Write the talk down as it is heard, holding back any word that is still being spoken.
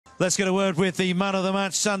Let's get a word with the man of the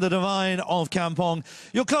match, Sander de Wijn of Kampong.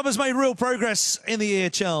 Your club has made real progress in the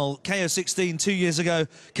EHL. KO 16 2 years ago,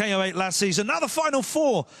 KO 8 last season. Now the Final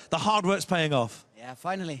Four. The hard work's paying off. Yeah,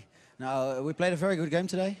 finally. Now, we played a very good game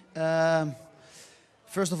today.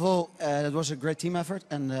 First of all, it was a great team effort,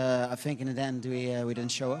 and I think in the end we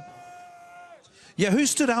didn't show up. Yeah, who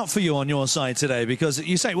stood out for you on your side today? Because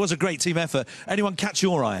you say it was a great team effort. Anyone catch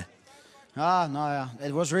your eye?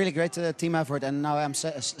 It was really great team effort, and now I'm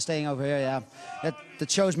staying over here. Yeah, that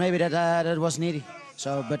shows maybe that it was needy.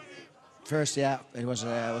 So, but first, yeah, it was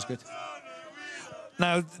good.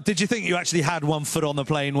 Now, did you think you actually had one foot on the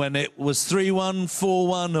plane when it was 3-1,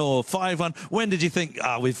 4-1, or 5-1? When did you think,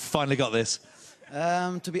 we've finally got this?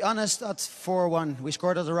 To be honest, at 4-1, we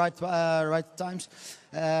scored at the right times.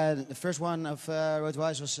 The first one of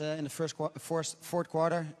Weiss was in the fourth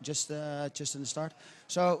quarter, just in the start.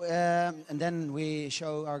 So and then we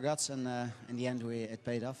show our guts, and in the end it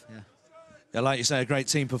paid off. Yeah. Yeah, like you say, a great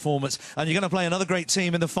team performance, and you're going to play another great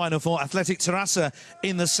team in the Final Four, Athletic Terrassa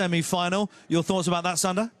in the semi-final. Your thoughts about that,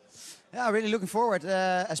 Sander? Yeah, really looking forward.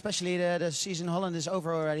 Especially the season in Holland is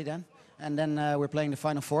over already then. And then we're playing the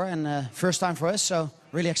Final Four, and first time for us, so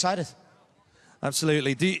really excited.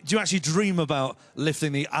 Absolutely. Do you actually dream about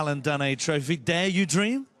lifting the Alan Dane Trophy? Dare you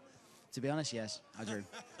dream? To be honest, yes, I dream.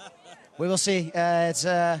 We will see. It's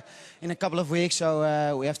in a couple of weeks,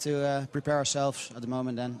 so we have to prepare ourselves at the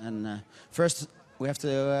moment then. And first, we have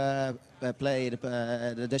to play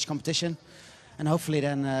the Dutch competition, and hopefully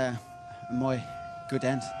then a more good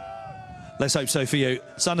end. Let's hope so for you.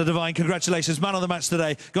 Sander de Wijn, congratulations, man of the match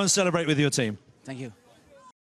today. Go and celebrate with your team. Thank you.